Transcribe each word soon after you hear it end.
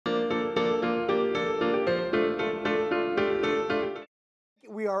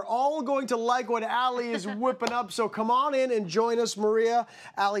are all going to like what Allie is whipping up, so come on in and join us, Maria.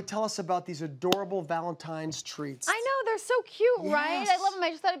 Allie, tell us about these adorable Valentine's treats. I know, they're so cute, Yes. right? I love them. I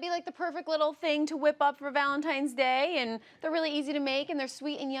just thought it'd be like the perfect little thing to whip up for Valentine's Day, and they're really easy to make, and they're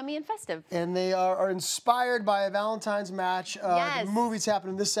sweet and yummy and festive. And they are inspired by a Valentine's match. Yes. The movie's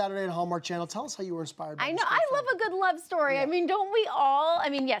happening this Saturday on Hallmark Channel. Tell us how you were inspired by I know, this I love a good love story. Yeah. I mean, don't we all? I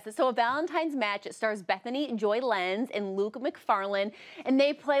mean, yes, so a Valentine's match. It stars Bethany, Lenz, and Macfarlane, and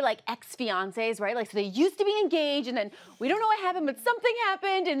they play like ex-fiancés, right? Like, so they used to be engaged, and then we don't know what happened, but something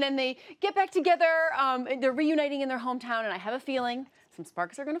happened, and then they get back together. They're reuniting in their hometown, and I have a feeling some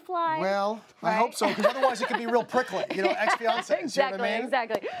sparks are going to fly. Well, right? I hope so, because otherwise it could be real prickly, you know, ex-fiancés. Exactly, you know what I mean?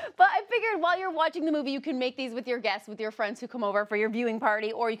 exactly. But I figured while you're watching the movie, you can make these with your guests, with your friends who come over for your viewing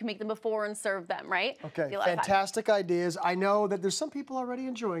party, or you can make them before and serve them, right? Okay, fantastic ideas. I know that there's some people already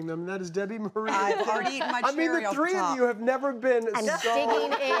enjoying them. That is Debbie, Marie. I've already eaten my I mean, the three of you have never been so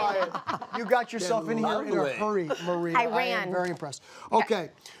digging in. quiet. You got yourself in here in a hurry, Marie. I am ran. very impressed.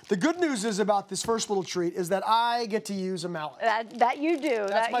 Okay, the good news is about this first little treat is that I get to use a mallet. That you do.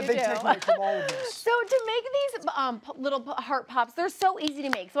 That's my big takeaway from all of this. So to make these little heart pops, they're so easy to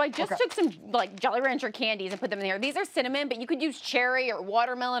make. So I just took some like Jolly Rancher candies and put them in here. These are cinnamon, but you could use cherry or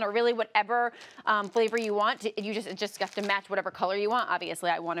watermelon or really whatever flavor you want. It just have to match whatever color you want.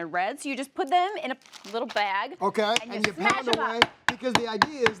 Obviously, I wanted red, so you just put them in a little bag. Okay, and you pound smash them away up. because the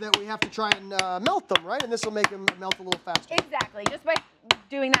idea is that we have to try and melt them, right? And this will make them melt a little faster. Exactly. Just by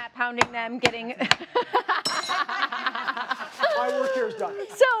doing that, pounding them, getting. My work here is done.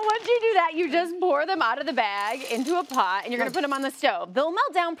 So once you do that, you just pour them out of the bag into a pot, and you're gonna put them on the stove. They'll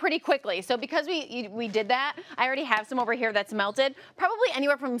melt down pretty quickly. So because we did that, I already have some over here that's melted. Probably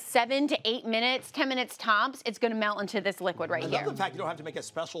anywhere from 7 to 8 minutes, 10 minutes tops, it's gonna melt into this liquid right here. I love the fact you don't have to make a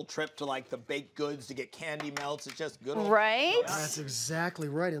special trip to like the baked goods to get candy melts. It's just good old. Right? That's exactly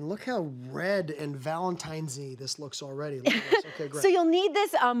right. And look how red and Valentine's-y this looks already. Look at this. Okay, great. So you'll need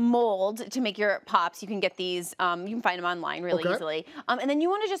this mold to make your pops. You can get these, you can find them online really easily. And then you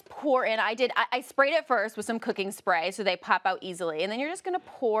want to just pour in. I sprayed it first with some cooking spray so they pop out easily. And then you're just going to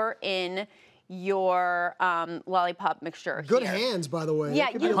pour in your lollipop mixture. Good hands, by the way. Yeah,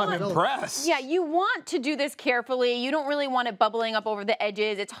 I'm impressed. Yeah, you want to do this carefully. You don't really want it bubbling up over the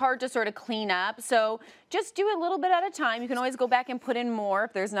edges. It's hard to sort of clean up. So just do a little bit at a time. You can always go back and put in more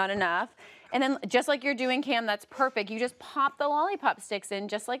if there's not enough. And then just like you're doing, Cam, that's perfect. You just pop the lollipop sticks in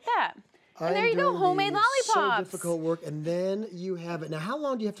just like that. And there you go, homemade lollipops. So difficult work, and then you have it. Now, how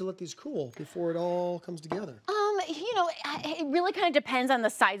long do you have to let these cool before it all comes together? You know, it really kind of depends on the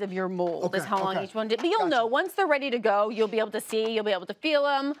size of your mold, is how long each one did. But you'll know, once they're ready to go, you'll be able to see, you'll be able to feel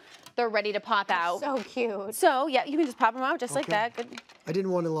them. They're ready to pop out. So cute. So, yeah, you can just pop them out just like that. Good. I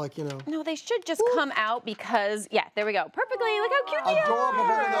didn't want to, like, you know. No, they should just come out because, yeah, there we go. Perfectly. Look how cute they are. Adorable,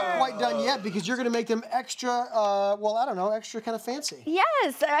 but they're not quite done yet because you're going to make them extra, well, I don't know, extra kind of fancy.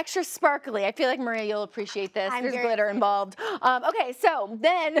 Yes, extra sparkly. I feel like, Maria, you'll appreciate this. There's glitter involved. Okay, so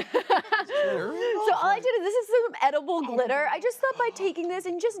then, so all I did is, this is some edible glitter. I just thought by taking this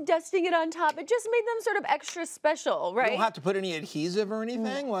and just dusting it on top, it just made them sort of extra special, right? You don't have to put any adhesive or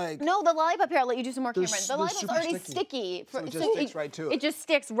anything? Like. No, the lollipop here, I'll let you do some more, Cameron. The lollipop's super already sticky. sticky. So it just sticks right to it. It just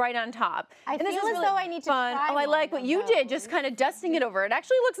sticks right on top. I And this feel is as really though I need to fun. try Oh, I like what one you of did, those. just kind of dusting it over. It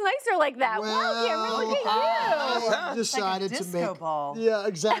actually looks nicer like that. Wow, Cameron, look at you. I decided to make. ball. Yeah,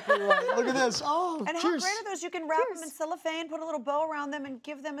 exactly right. Look at this. Oh, And cheers. how great are those? You can wrap them in cellophane, put a little bow around them, and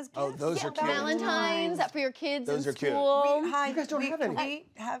give them as gifts. Oh, those are cute. Valentine's for your kids Those in are cute. school. You guys don't have any. Can we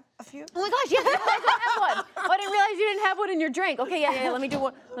have a few? Oh my gosh, yes, I have one. Oh, I didn't realize you didn't have one in your drink. Okay, yeah, let me do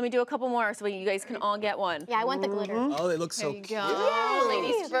one. Let me do a couple more so you guys can all get one. Yeah, I want the glitter. Oh, they look There so you cute. go.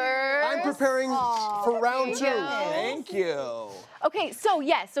 Ladies first. I'm preparing for round 2. Thank you. Okay, so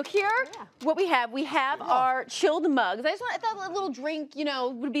yes, so here what we have our chilled mugs. I thought a little drink, you know,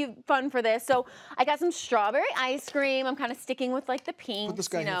 would be fun for this. So I got some strawberry ice cream. I'm kind of sticking with like the pinks,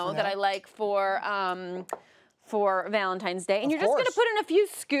 you know, that I like for Valentine's Day. And you're just gonna put in a few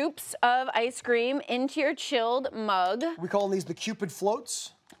scoops of ice cream into your chilled mug. We calling these the Cupid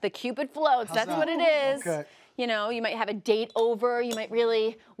floats? The Cupid floats, that's what it is. Okay. You know, you might have a date over. You might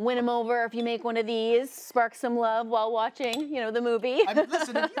really win them over if you make one of these. Spark some love while watching, you know, the movie. I mean,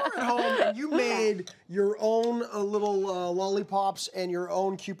 listen, if you were at home and you made your own little lollipops and your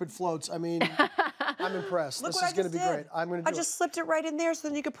own Cupid floats, I mean, I'm impressed. Look This what is I going to just be did. great. I'm going to do I just slipped it right in there so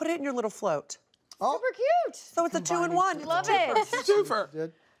then you could put it in your little float. Oh. Super cute. So it's a 2-in-1. Love it.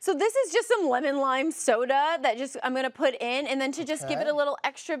 Super. So this is just some lemon lime soda that I'm gonna put in, and then to just give it a little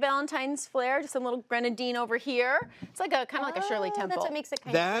extra Valentine's flair, just a little grenadine over here. It's like a kind of like a Shirley Temple. That's what makes it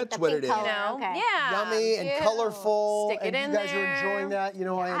kind That's of what like it the is. pink You color. know? Okay. Yeah. Yummy and colorful. Stick it and in you guys are there. enjoying that. You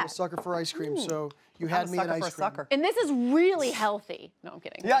know I am a sucker for ice cream, so you had me at sucker ice for a cream. sucker. And this is really healthy. No, I'm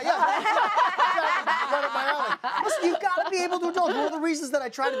kidding. Yeah. Right up my alley. Listen, you've got to be able to indulge. One of the reasons that I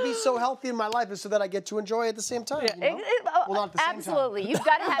try to be so healthy in my life is so that I get to enjoy at the same time. You know? Well, not at the same time. Absolutely. You've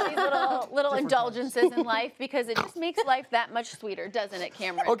got to have these little indulgences in life because it just makes life that much sweeter, doesn't it,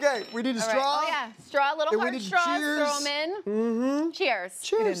 Cameron? Okay, we need a All straw. right. Oh, yeah. Straw, little And we hard need straws, cheers. throw them in. Cheers.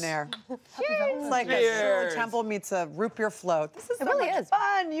 Cheers. Get in there. It's like a Shirley Temple meets a root beer float. This is so really much is.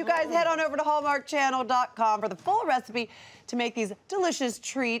 fun. You guys head on over to hallmarkchannel.com for the full recipe to make these delicious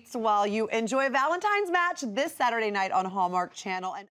treats while you enjoy Valentine's match this Saturday night on Hallmark Channel. And